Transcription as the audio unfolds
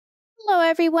Hello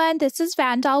everyone, this is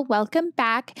Vandal. Welcome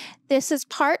back. This is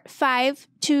part 5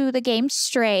 to the game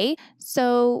Stray,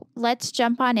 so let's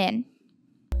jump on in.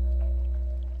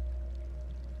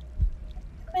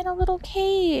 I'm in a little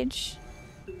cage.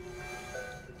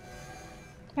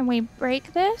 Can we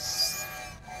break this?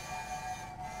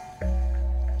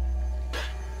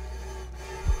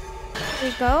 Here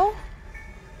we go.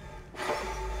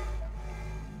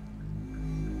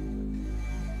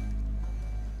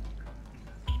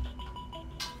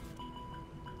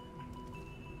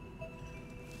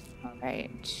 All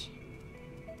right.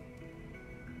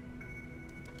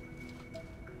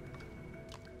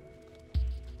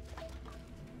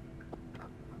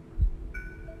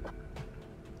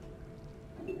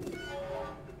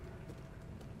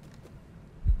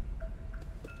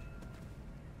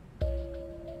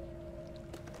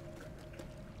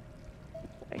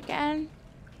 Again.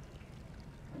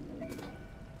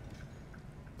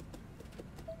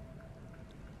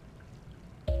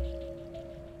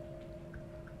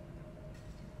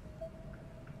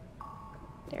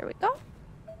 There we go.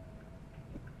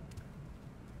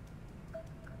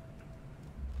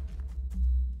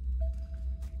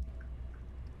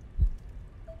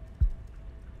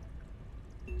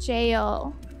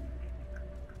 Jail.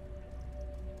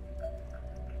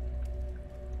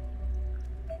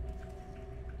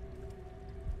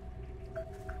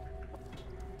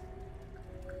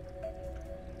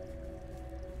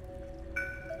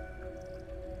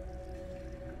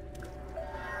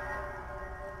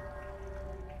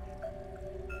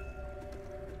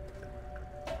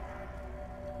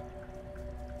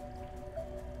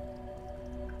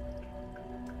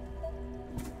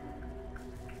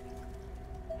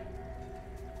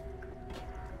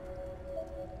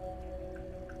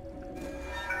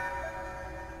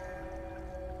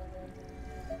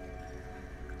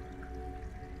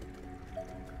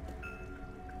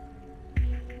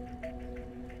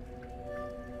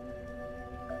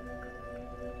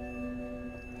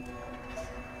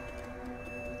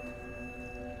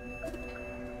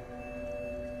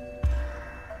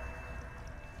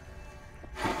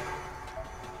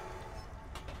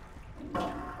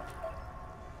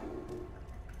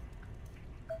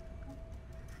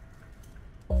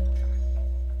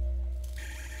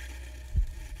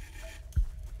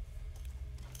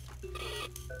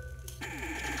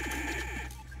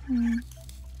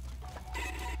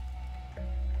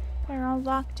 They're all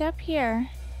locked up here.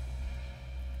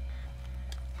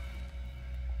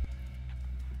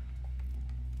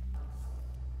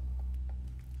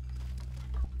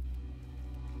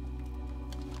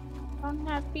 Don't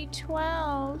have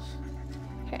B12.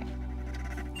 Okay.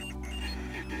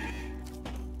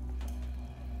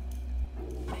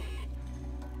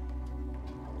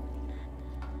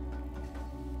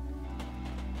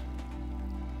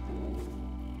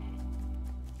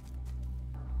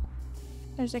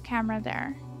 There's a camera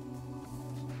there.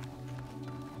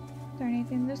 Is there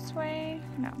anything this way?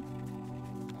 No.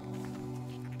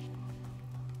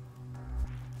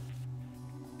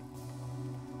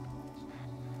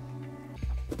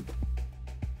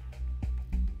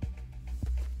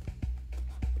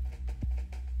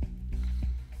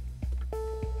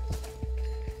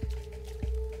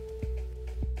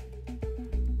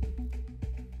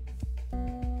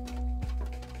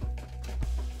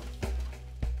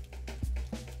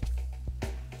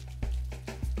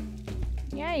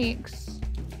 Yikes.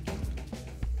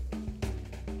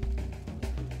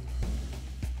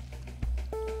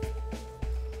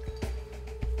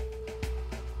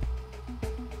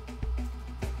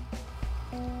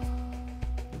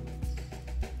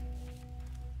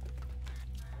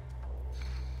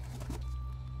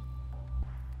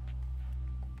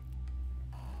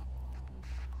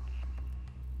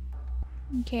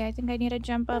 Okay, I think I need to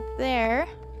jump up there.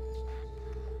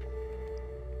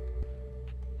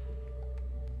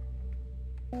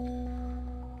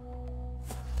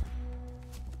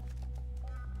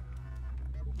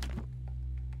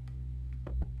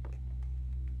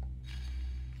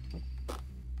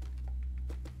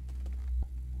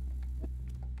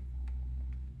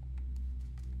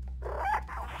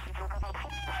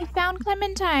 I found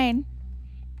Clementine.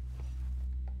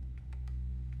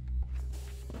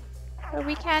 But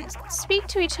we can't speak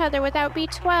to each other without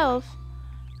B12.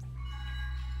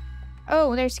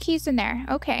 Oh, there's keys in there.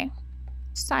 Okay.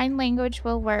 Sign language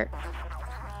will work.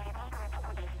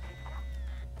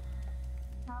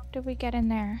 How do we get in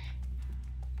there?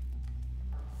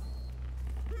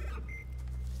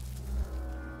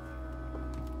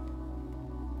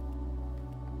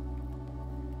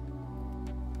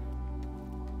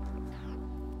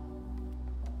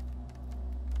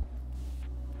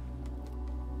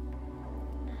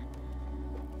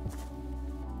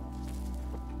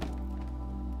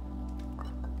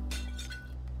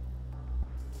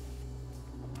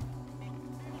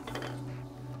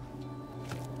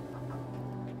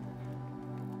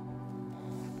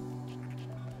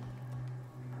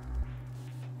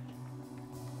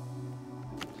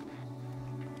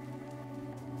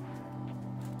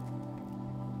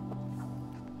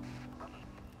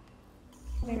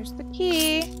 There's the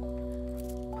key.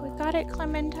 We got it,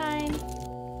 Clementine.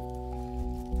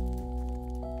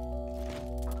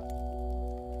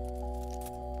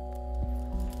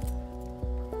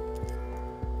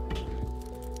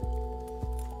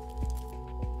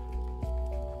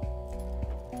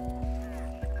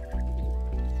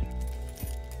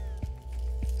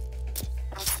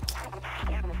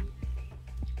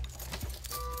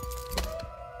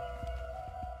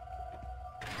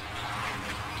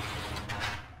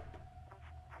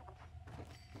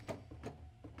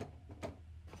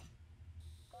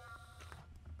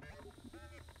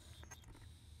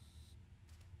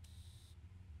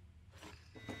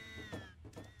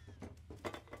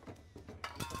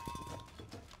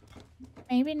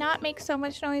 Maybe not make so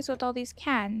much noise with all these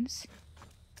cans.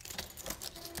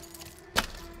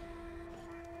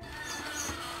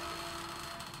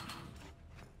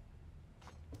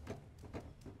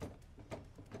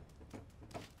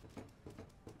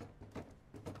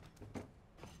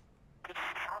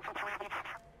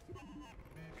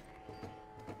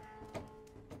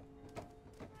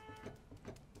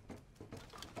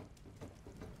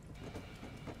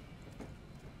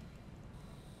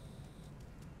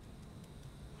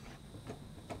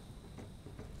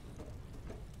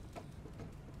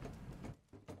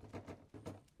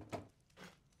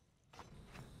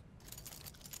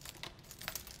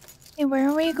 Hey, where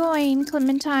are we going,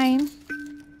 Clementine?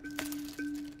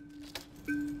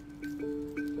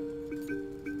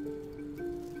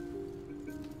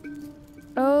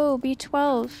 Oh,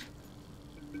 B12.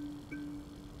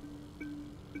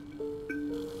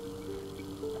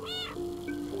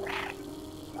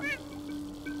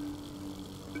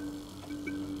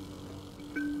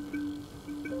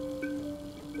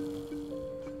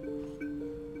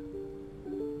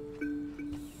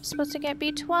 I'm supposed to get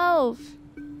B12.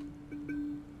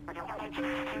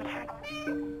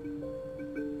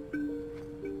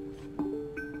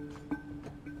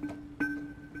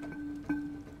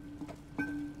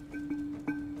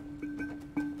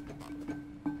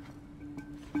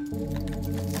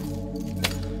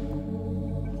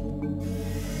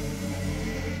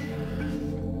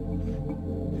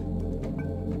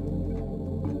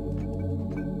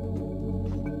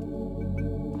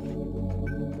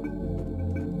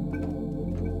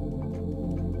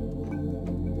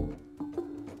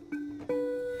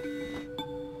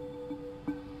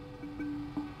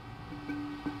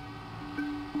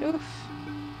 Oof.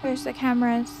 There's the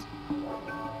cameras.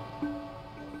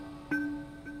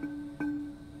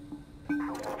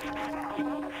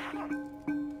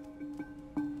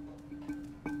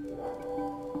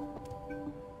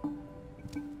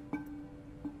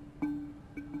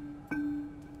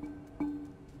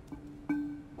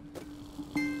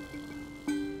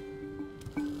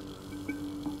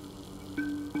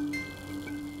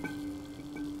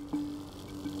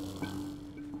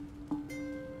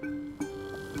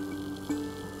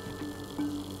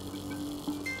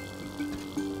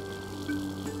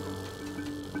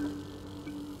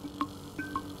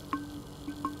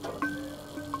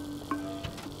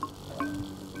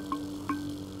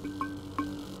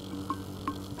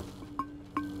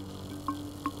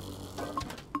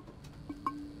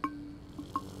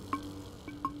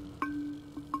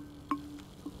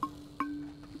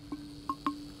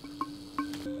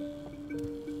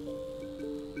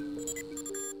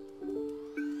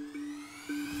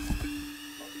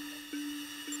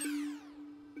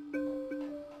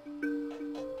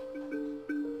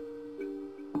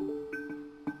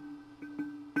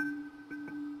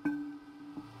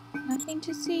 Nothing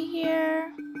to see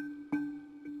here.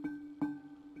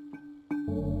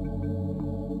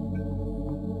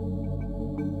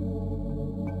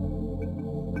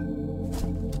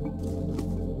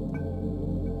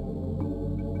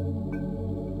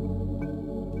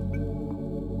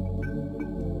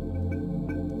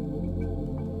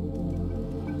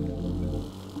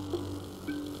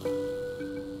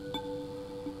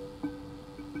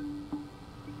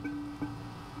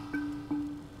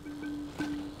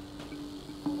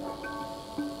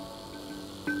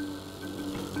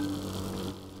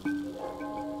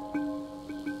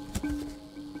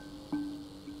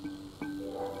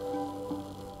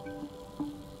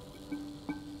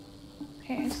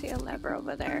 Okay, I see a lever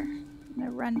over there. I'm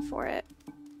gonna run for it.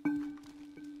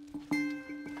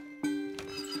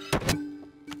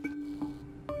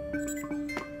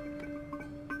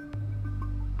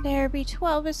 There,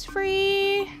 B12 is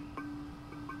free.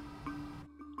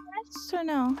 Yes or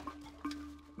no?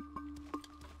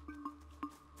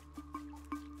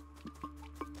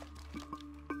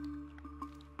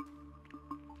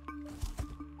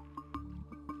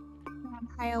 I'm on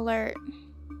high alert.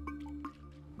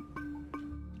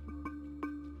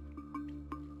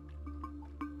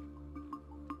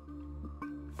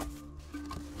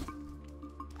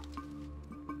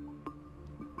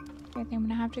 I think I'm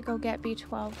gonna have to go get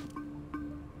B12.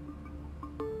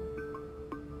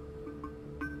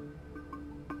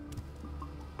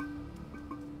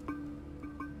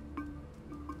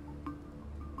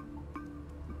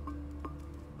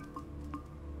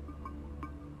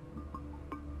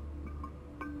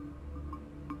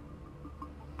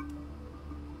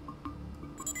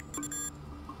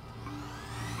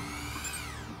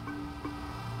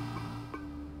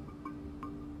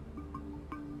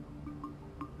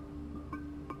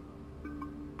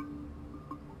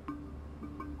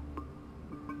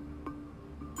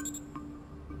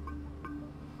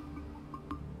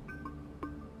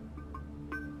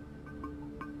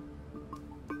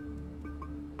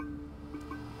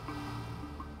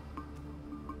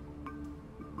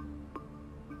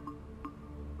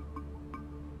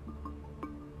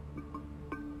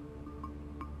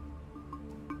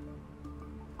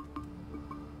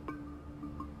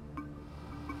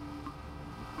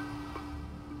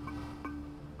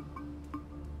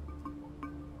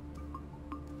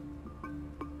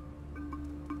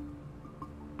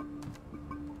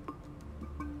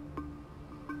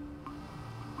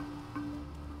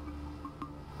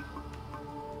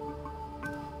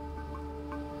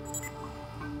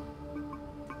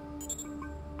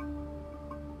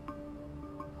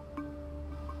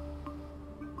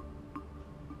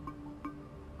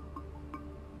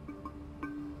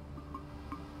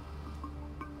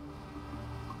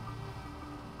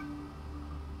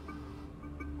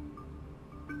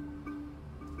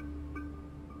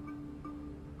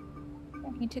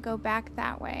 I need to go back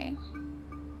that way.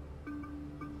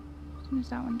 As soon as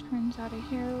that one turns out of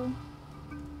here.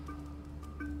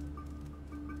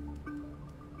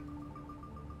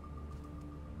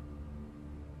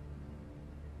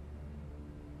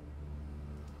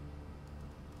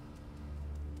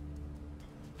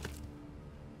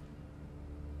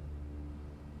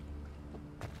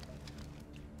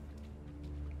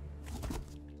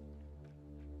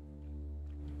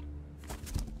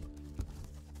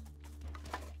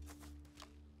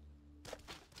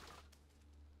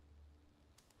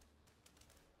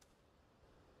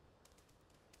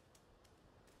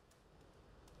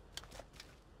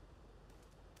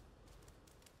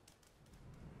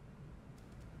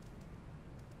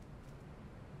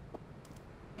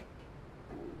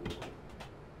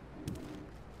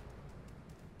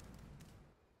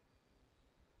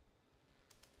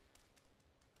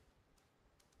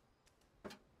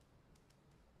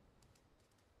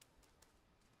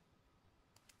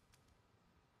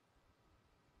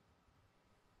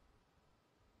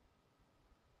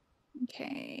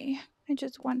 Okay, I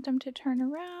just want them to turn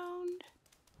around.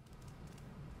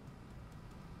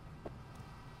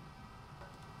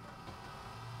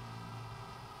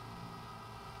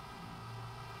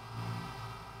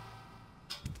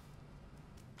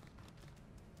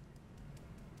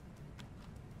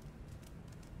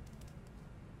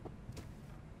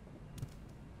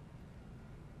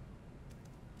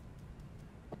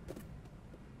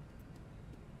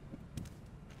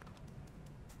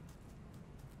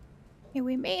 Okay,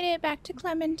 we made it back to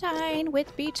Clementine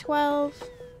with B12.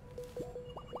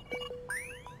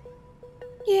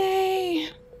 Yay!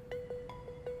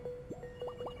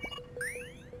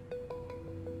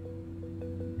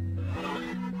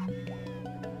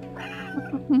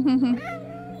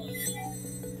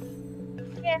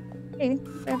 Yeah, okay.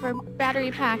 We have our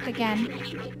battery pack again.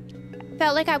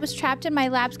 Felt like I was trapped in my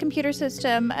lab's computer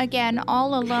system again,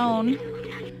 all alone.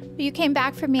 But you came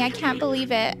back for me. I can't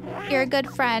believe it. You're a good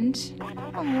friend.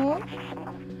 Oh,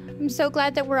 I'm so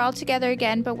glad that we're all together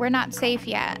again, but we're not safe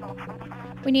yet.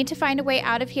 We need to find a way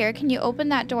out of here. Can you open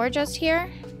that door just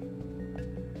here?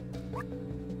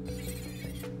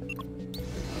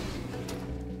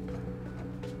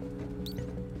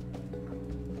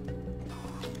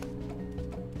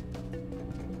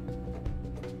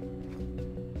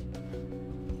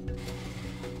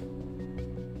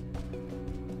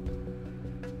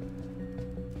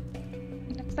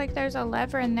 Looks like there's a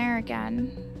lever in there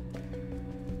again.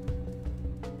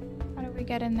 How do we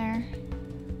get in there?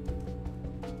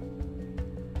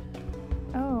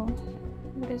 Oh,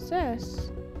 what is this?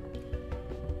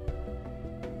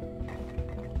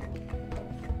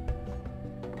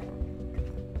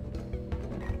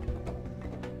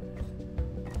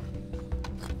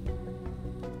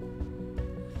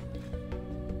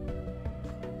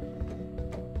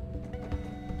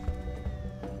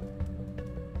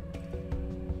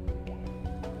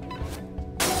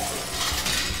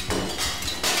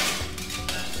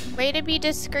 Way to be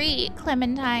discreet,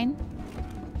 Clementine.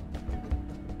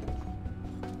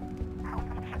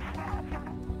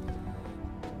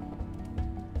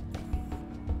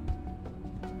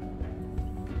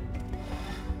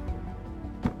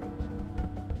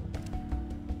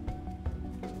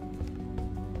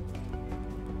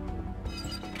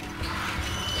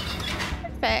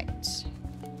 Perfect.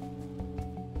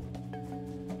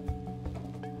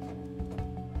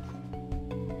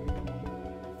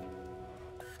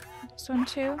 This one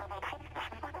too.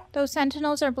 Those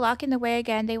sentinels are blocking the way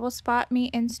again. They will spot me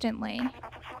instantly.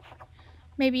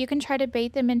 Maybe you can try to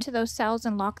bait them into those cells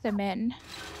and lock them in.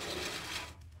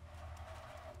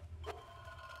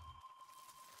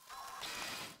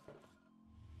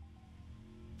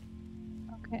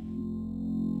 Okay.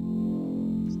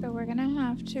 So we're gonna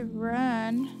have to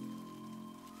run.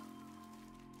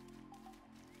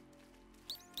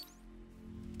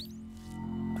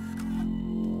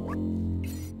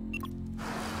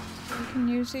 We can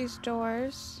use these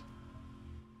doors.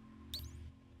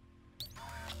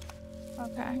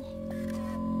 Okay.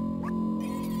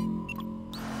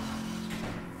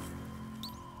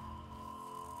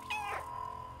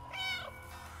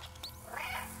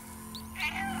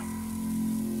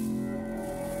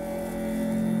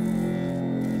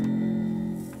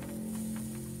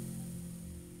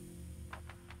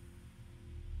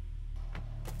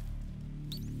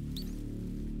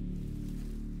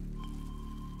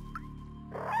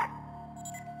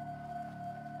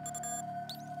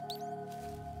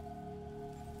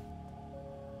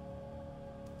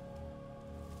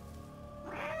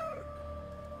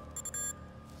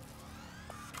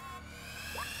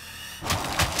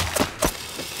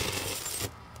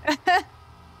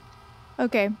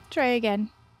 Okay, try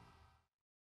again.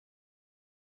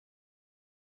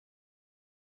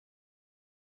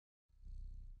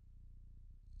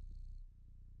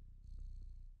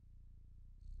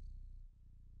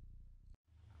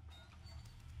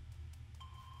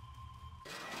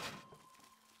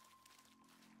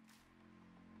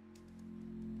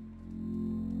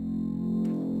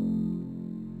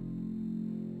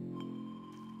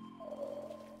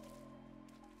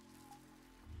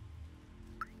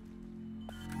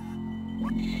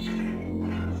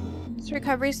 This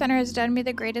recovery center has done me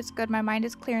the greatest good. My mind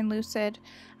is clear and lucid.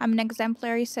 I'm an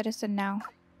exemplary citizen now.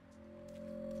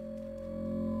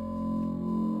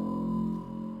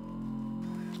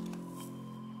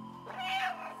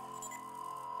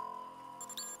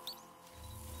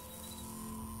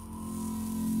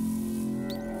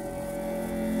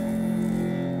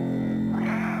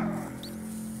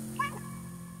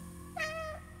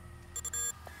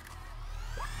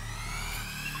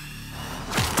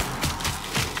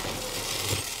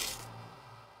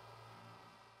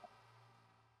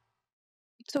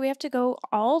 So we have to go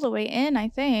all the way in, I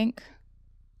think.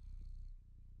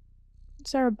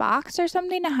 Is there a box or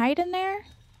something to hide in there?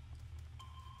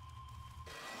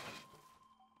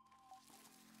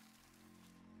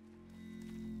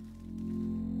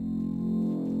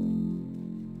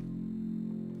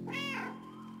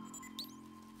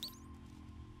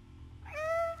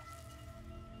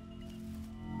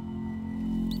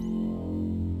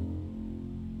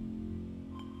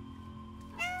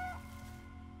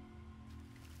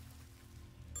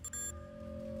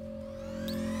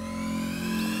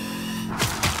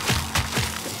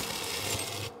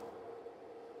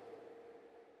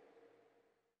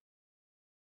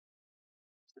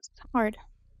 It's hard.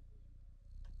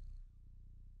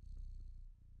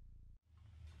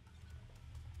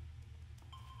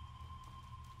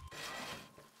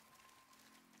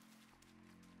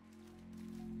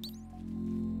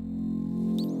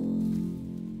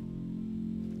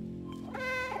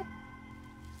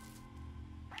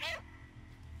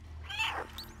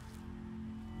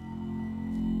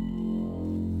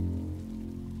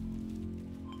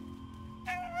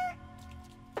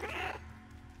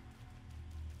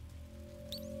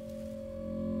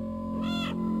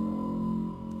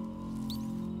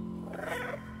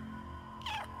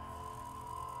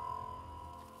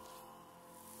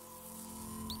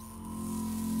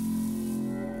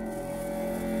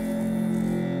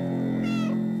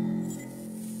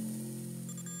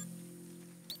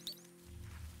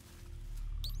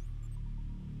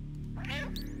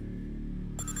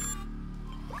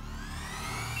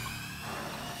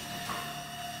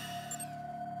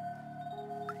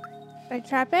 Did I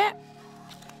trap it?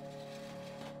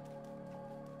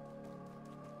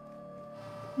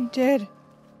 I did.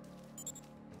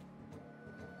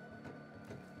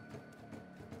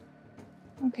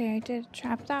 Okay, I did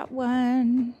trap that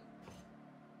one.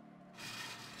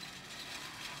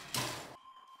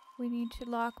 We need to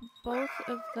lock both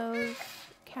of those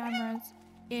cameras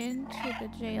into the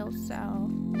jail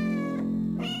cell.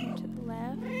 Over to the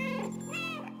left.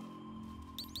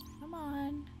 Come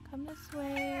on, come this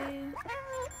way.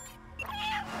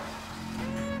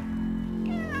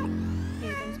 Okay,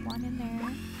 there's one in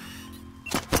there.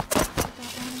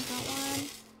 Got one.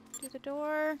 Do the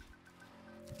door.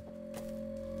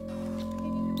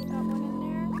 Maybe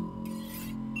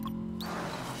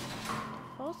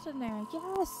in there.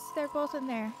 Yes, they're both in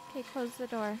there. Okay, close the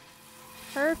door.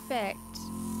 Perfect.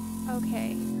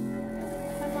 Okay.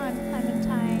 Come on,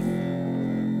 Clementine.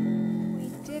 We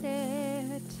did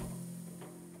it.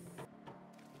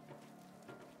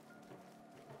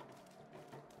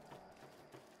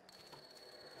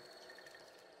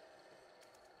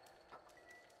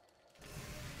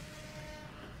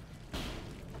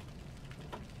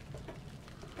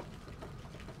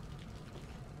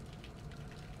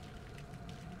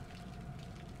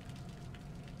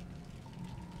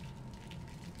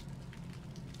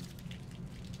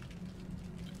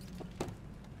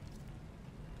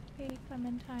 Okay,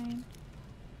 Clementine.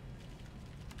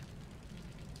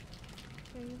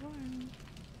 There you are.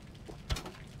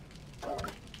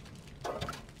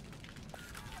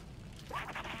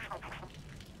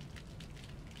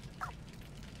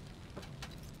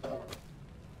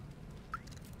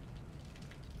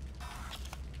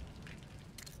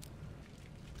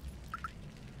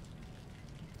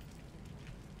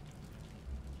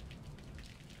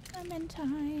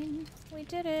 Clementine. We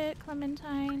did it,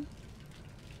 Clementine.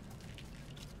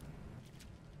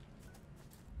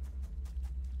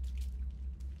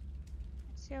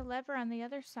 I see a lever on the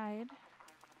other side.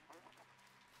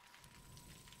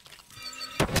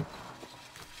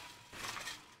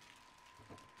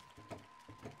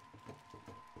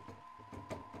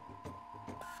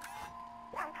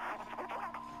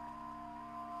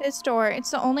 This door,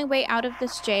 it's the only way out of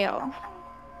this jail.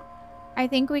 I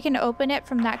think we can open it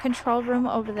from that control room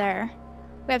over there.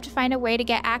 We have to find a way to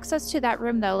get access to that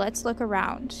room though. Let's look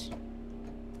around.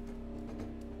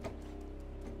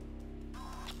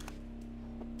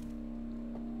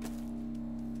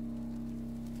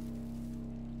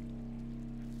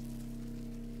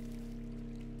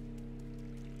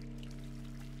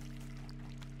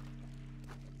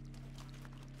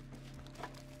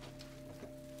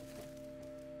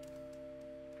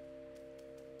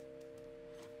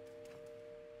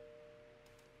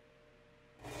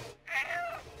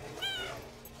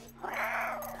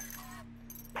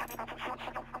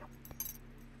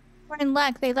 We're in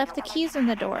luck. They left the keys in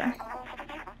the door.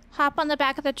 Hop on the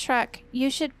back of the truck. You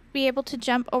should be able to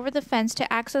jump over the fence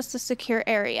to access the secure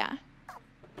area.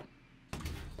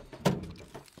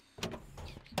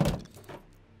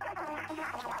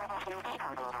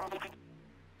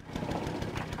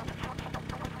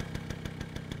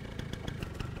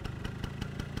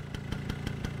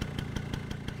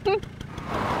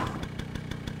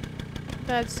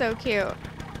 That's so cute.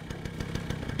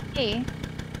 Hey.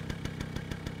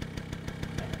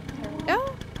 There we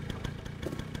go.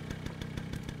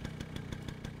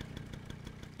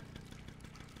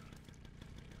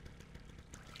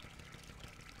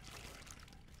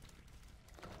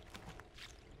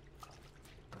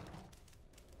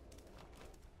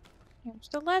 Here's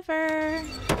the lever.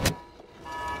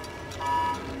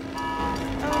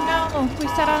 Oh no, we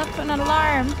set off an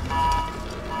alarm.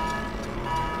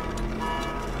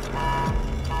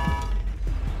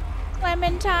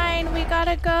 Clementine, we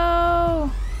gotta go.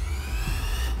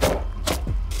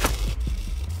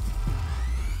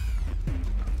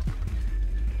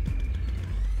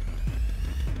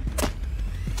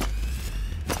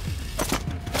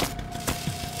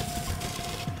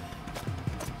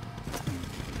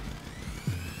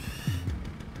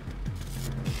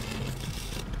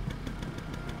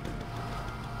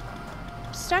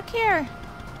 Stuck here.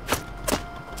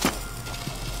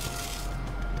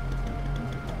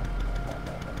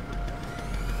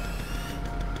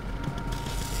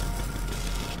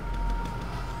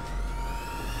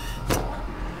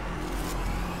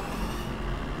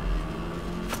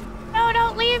 No,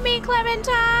 don't leave me,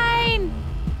 Clementine!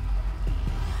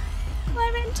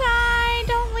 Clementine,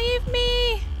 don't leave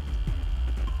me!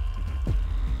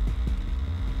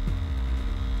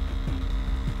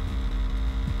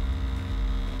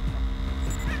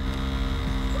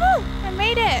 Woo! I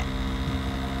made it!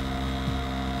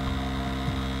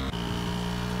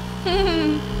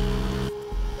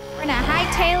 We're gonna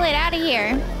hightail it out of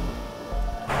here.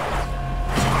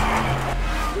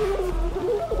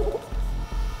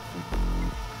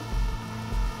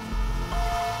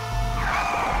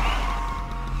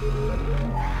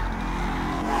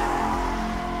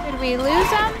 Did we lose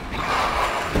them?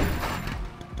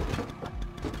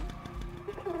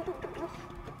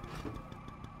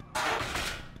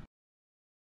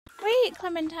 Wait,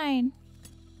 Clementine.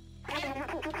 What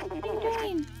are you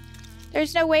doing?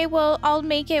 There's no way I'll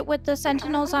make it with the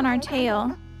sentinels on our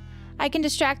tail. I can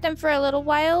distract them for a little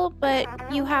while, but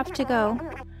you have to go.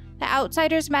 The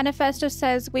Outsider's Manifesto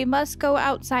says we must go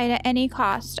outside at any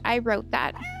cost. I wrote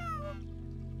that.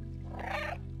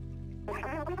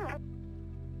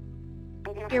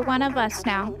 You're one of us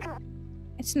now.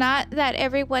 It's not that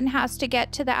everyone has to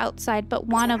get to the outside, but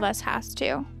one of us has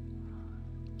to.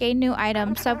 Gain new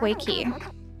item, subway key.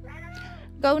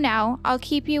 Go now. I'll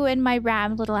keep you in my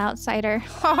RAM, little outsider.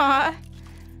 Haha.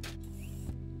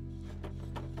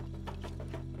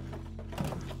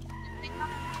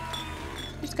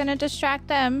 Just gonna distract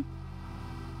them.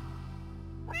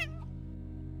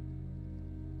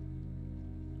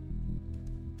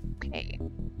 Okay.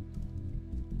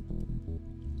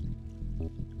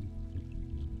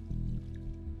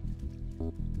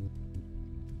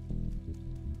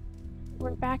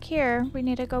 We're back here. We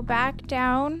need to go back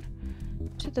down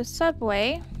to the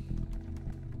subway.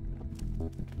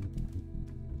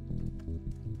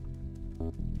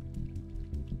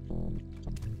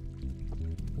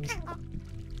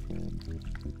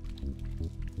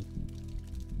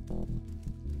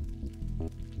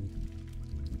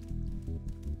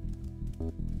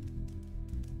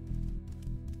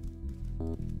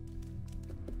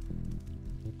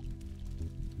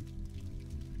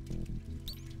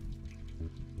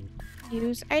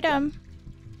 Use item.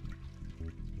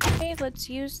 Okay, let's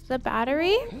use the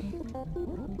battery.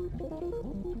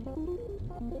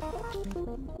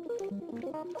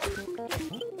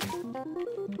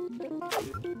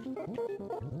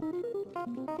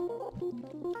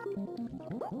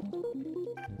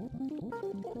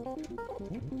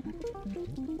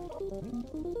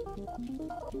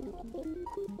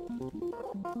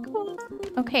 Cool.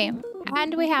 Okay,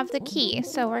 and we have the key,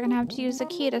 so we're gonna have to use the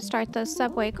key to start the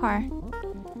subway car.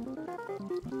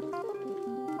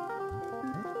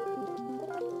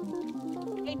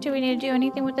 Okay, do we need to do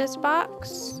anything with this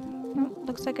box? Nope,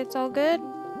 looks like it's all good.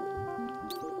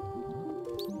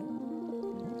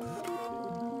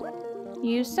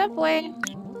 Use subway.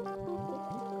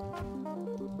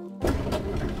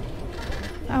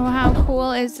 Oh, how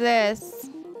cool is this?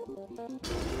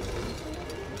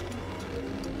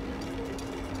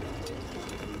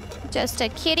 Just a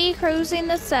kitty cruising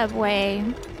the subway.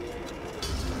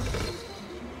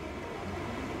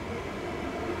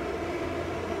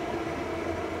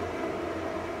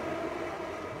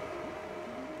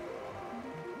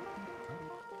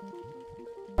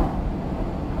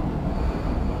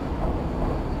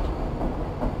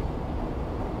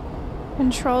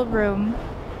 Control room.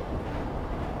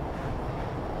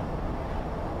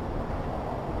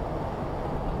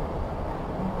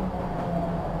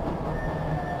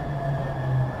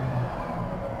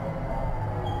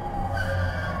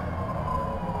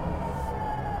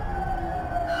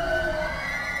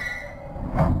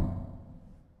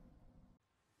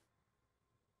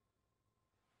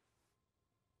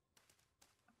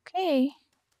 Okay.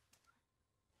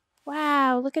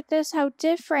 Wow, look at this, how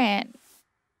different.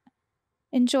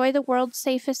 Enjoy the world's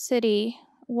safest city,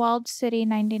 Walled City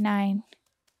 99.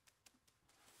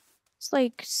 It's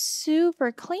like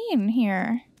super clean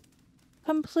here.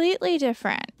 Completely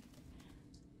different.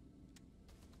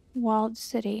 Walled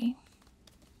City.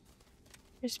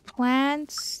 There's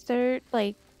plants, they're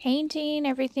like painting,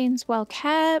 everything's well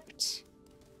kept.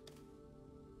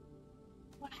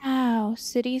 Wow,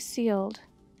 city sealed.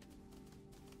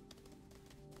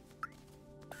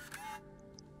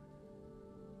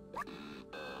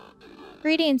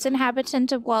 Greetings,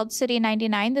 inhabitant of Walled City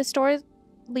 99. The door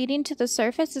leading to the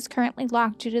surface is currently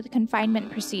locked due to the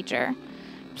confinement procedure.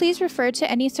 Please refer to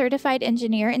any certified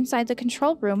engineer inside the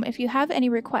control room if you have any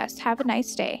requests. Have a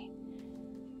nice day.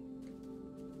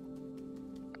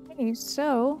 Okay,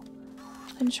 so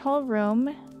control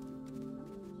room.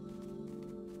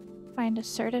 Find a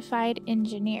certified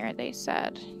engineer, they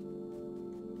said.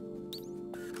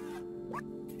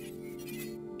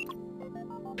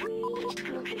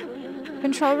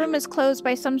 Control room is closed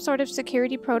by some sort of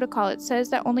security protocol. It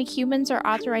says that only humans are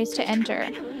authorized to enter.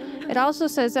 It also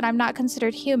says that I'm not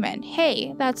considered human.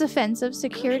 Hey, that's offensive.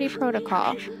 Security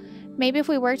protocol. Maybe if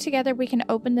we work together, we can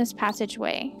open this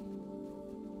passageway.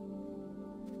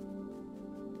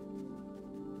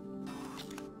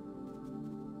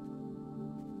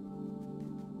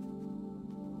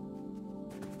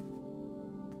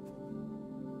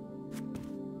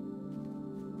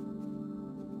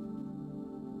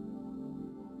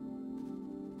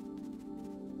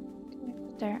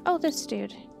 There. Oh, this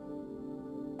dude.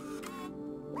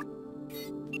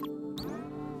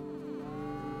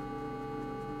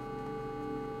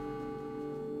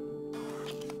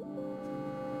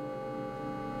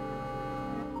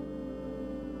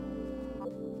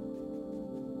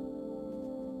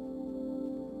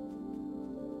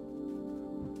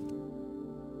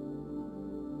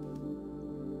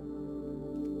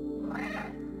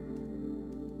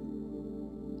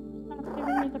 Not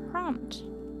giving me the prompt.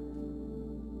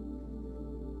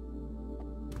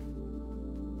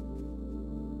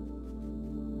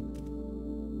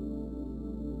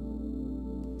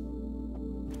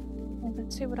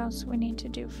 see what else we need to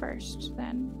do first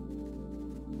then.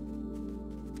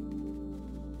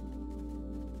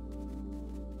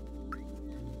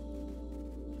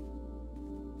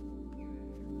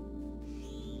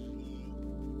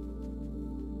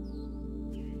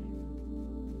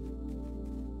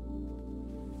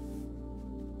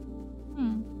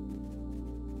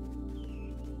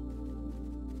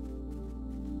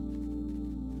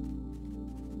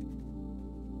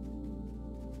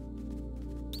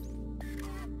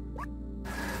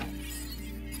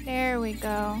 There we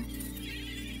go.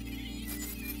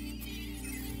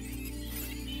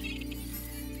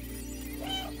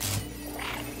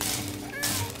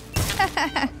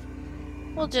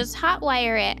 We'll just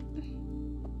hotwire it.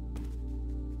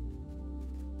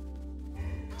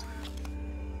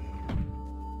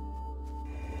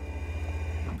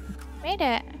 Made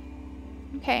it.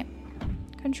 Okay.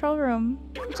 Control room.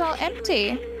 It's all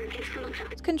empty.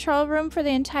 It's control room for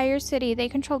the entire city. They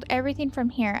controlled everything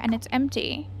from here, and it's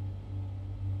empty.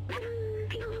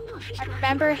 I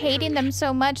remember hating them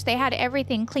so much. They had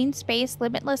everything. Clean space,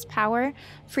 limitless power,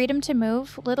 freedom to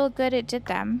move. Little good it did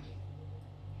them.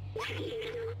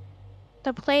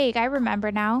 The plague, I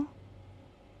remember now.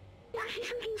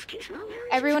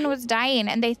 Everyone was dying,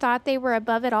 and they thought they were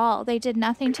above it all. They did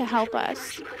nothing to help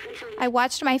us. I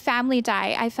watched my family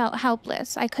die. I felt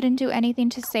helpless. I couldn't do anything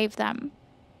to save them.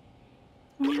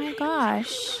 Oh my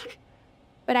gosh.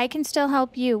 But I can still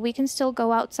help you. We can still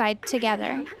go outside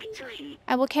together.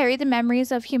 I will carry the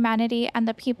memories of humanity and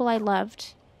the people I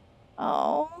loved.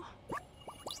 Oh.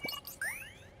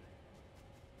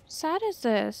 Sad is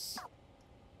this?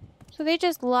 So they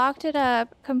just locked it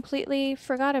up, completely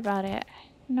forgot about it.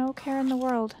 No care in the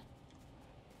world.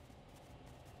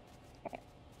 Okay.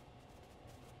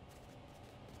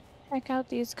 Check out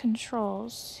these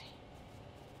controls.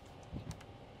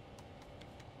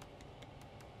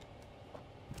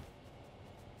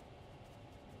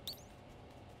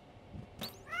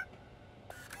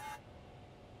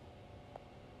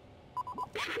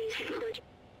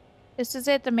 This is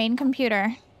it, the main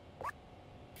computer.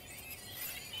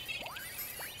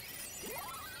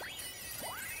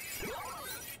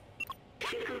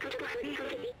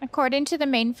 According to the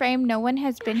mainframe, no one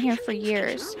has been here for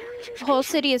years. The whole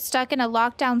city is stuck in a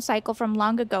lockdown cycle from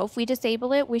long ago. If we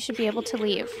disable it, we should be able to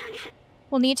leave.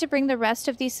 We'll need to bring the rest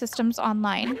of these systems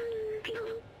online.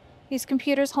 These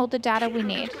computers hold the data we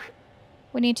need.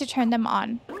 We need to turn them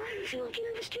on.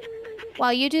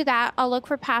 While you do that, I'll look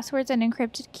for passwords and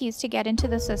encrypted keys to get into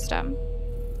the system.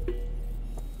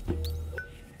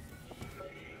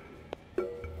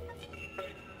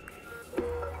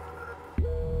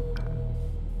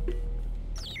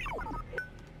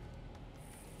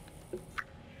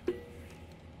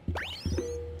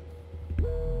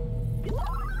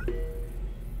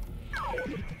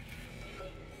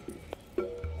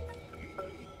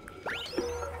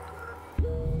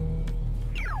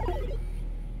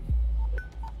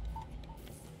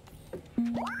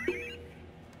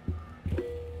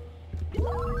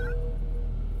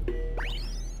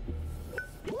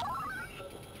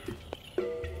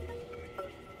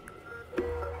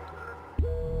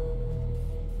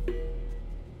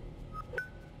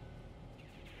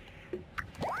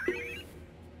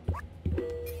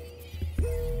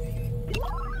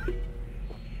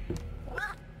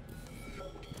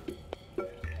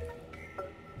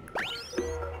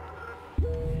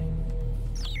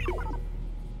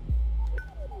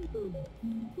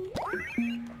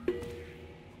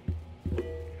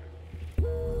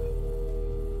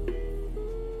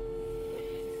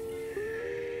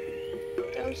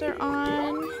 Those are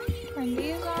on. Turn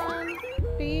these on.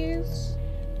 These.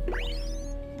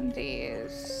 And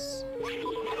these.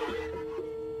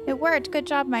 It worked. Good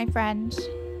job, my friend.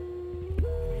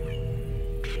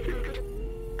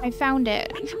 I found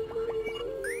it.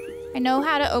 I know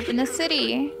how to open the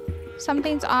city.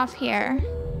 Something's off here.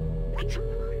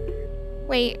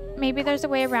 Wait, maybe there's a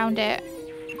way around it.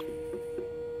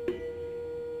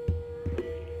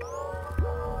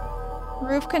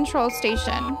 Roof control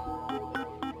station.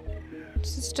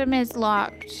 System is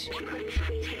locked.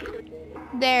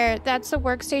 There, that's the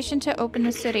workstation to open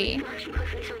the city.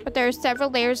 But there are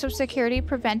several layers of security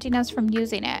preventing us from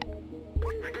using it.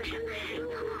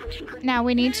 Now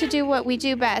we need to do what we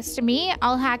do best. Me,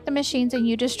 I'll hack the machines and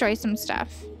you destroy some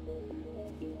stuff.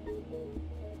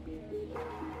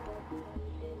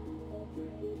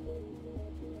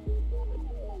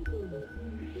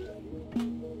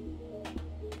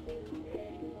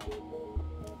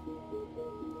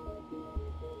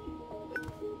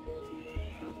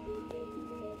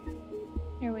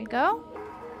 Here we go.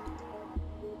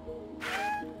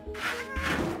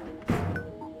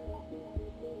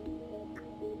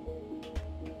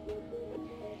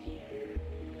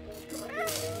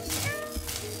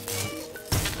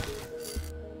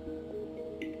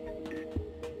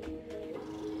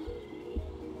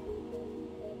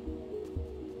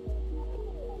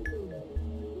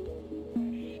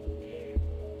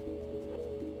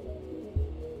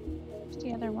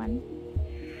 another one.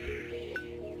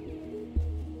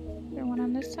 Is there one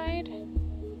on this side?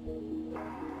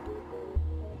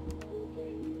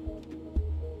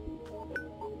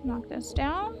 Knock this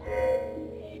down.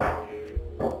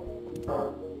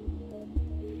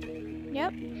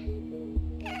 Yep.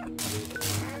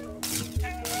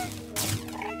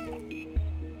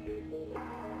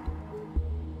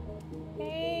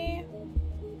 Okay.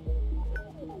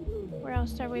 Where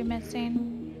else are we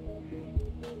missing?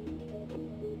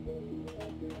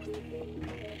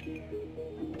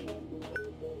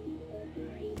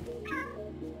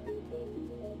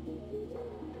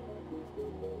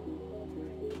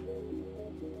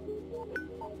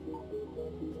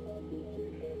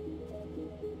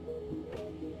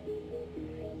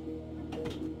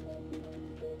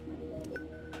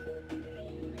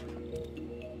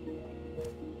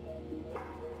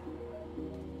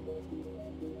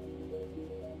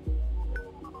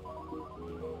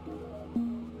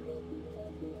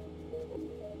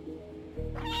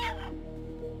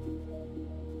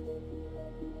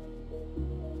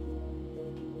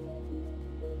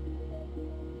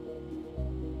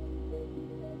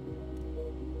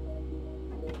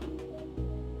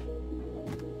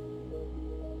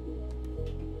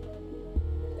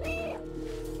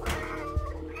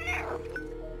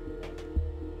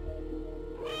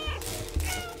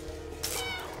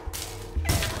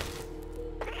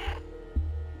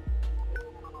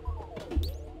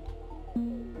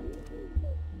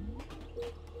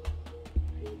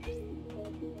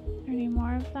 Any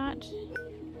more of that?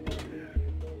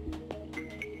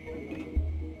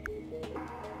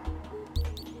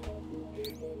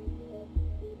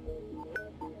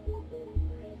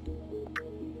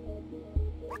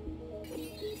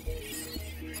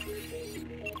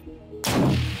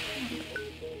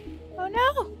 Oh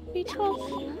no!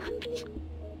 B12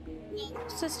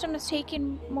 system is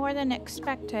taking more than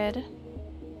expected.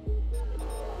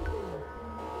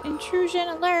 Intrusion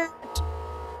alert!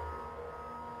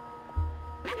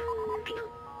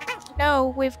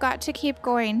 No, we've got to keep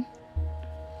going.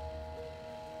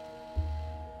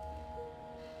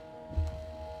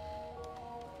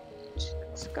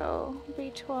 Let's go.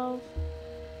 B12.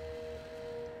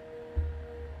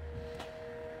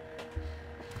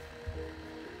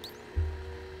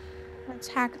 Let's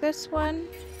hack this one.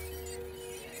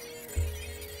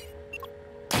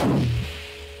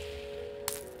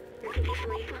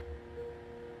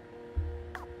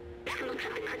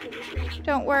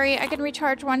 Don't worry, I can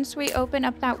recharge once we open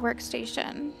up that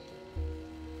workstation.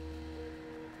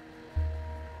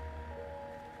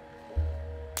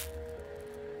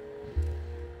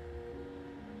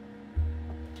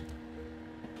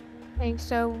 Okay,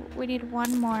 so we need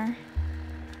one more.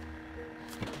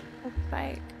 Looks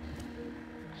like.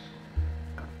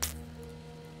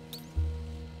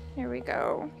 There we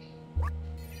go.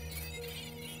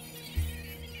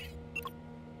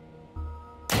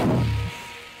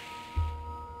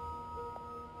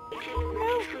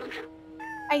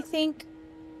 I think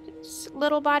this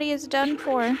little body is done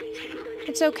for.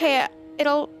 It's okay.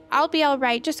 I'll be all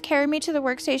right. Just carry me to the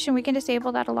workstation. We can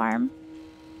disable that alarm.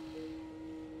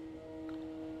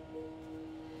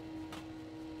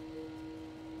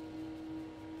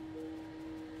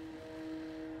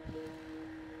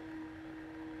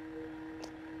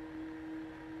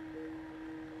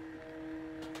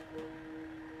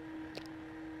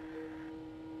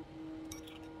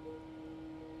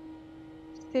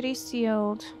 City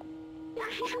sealed.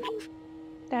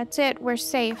 That's it. We're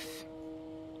safe.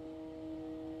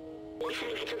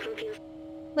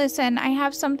 Listen, I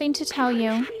have something to tell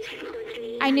you.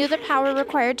 I knew the power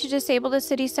required to disable the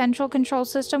city's central control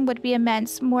system would be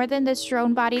immense, more than this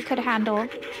drone body could handle.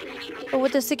 But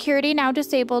with the security now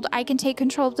disabled, I can take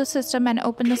control of the system and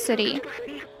open the city.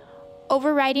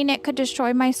 Overriding it could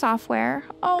destroy my software.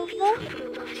 Oh.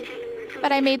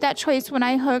 But I made that choice when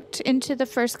I hooked into the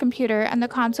first computer and the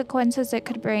consequences it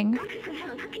could bring.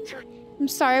 I'm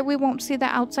sorry we won't see the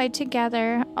outside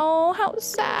together. Oh, how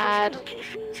sad.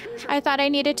 I thought I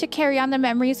needed to carry on the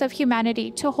memories of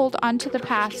humanity, to hold on to the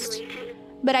past.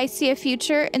 But I see a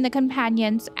future in the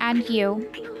companions and you.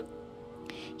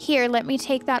 Here, let me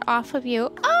take that off of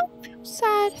you. Oh,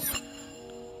 sad.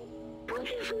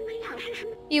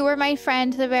 You were my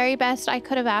friend, the very best I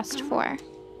could have asked for.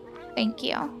 Thank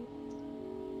you.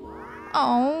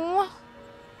 Oh.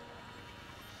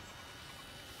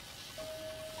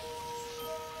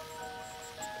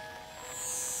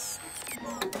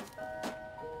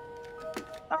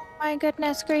 Oh my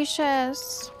goodness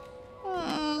gracious.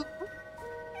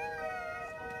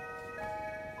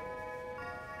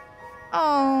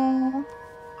 Oh.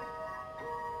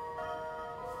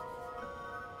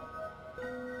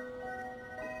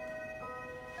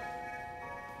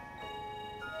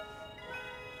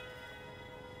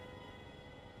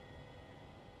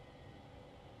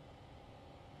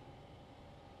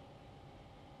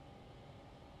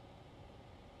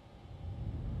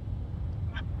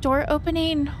 Door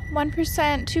opening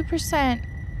 1%, 2%.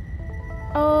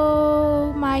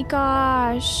 Oh my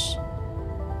gosh.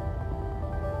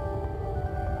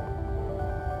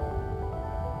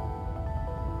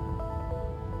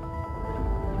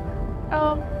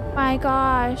 Oh my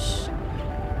gosh.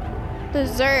 The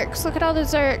Zerks. Look at all the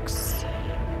Zerks.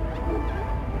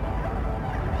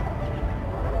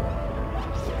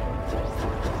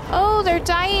 Oh, they're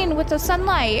dying with the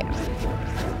sunlight.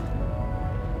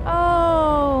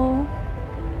 Oh.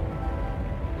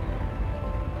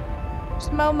 It's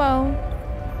Momo.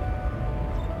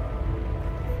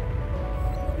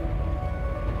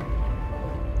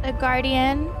 The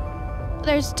Guardian.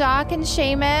 There's Doc and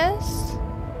Seamus.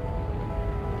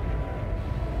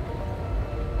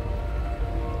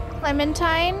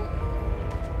 Clementine.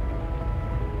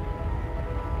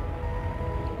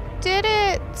 Did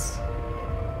it!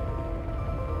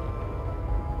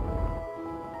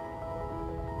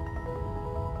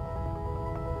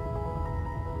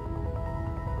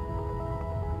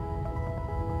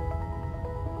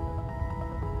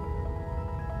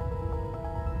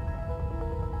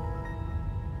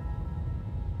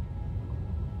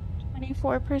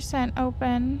 .4%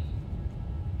 open.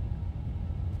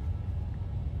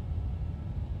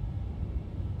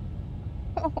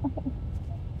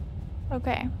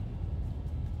 Okay.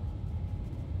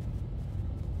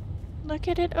 Look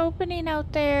at it opening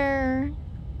out there.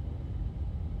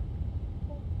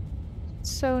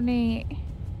 So neat.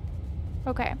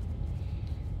 Okay.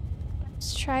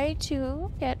 Let's try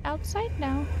to get outside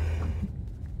now.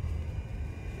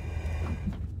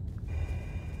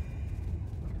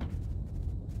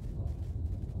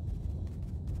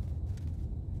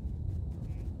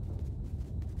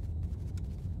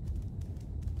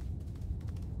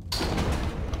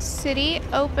 City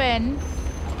open.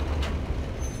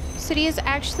 City is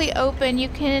actually open. You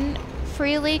can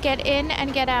freely get in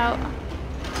and get out.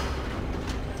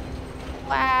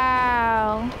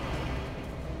 Wow.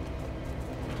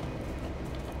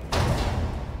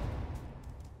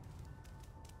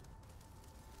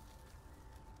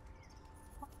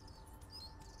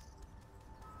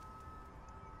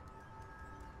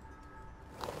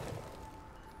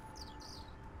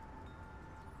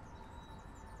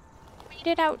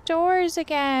 Made it outdoors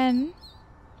again.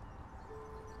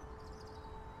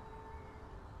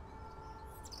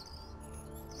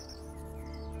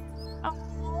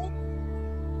 Oh.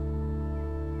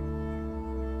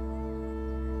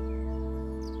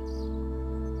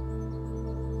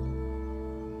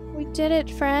 We did it,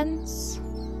 friends.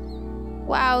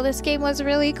 Wow, this game was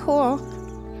really cool.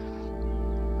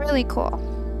 Really cool.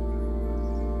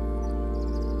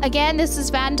 Again, this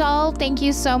is Vandal. Thank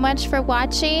you so much for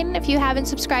watching. If you haven't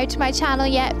subscribed to my channel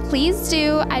yet, please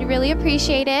do. I'd really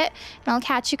appreciate it. And I'll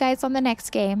catch you guys on the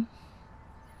next game.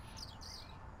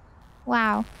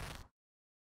 Wow.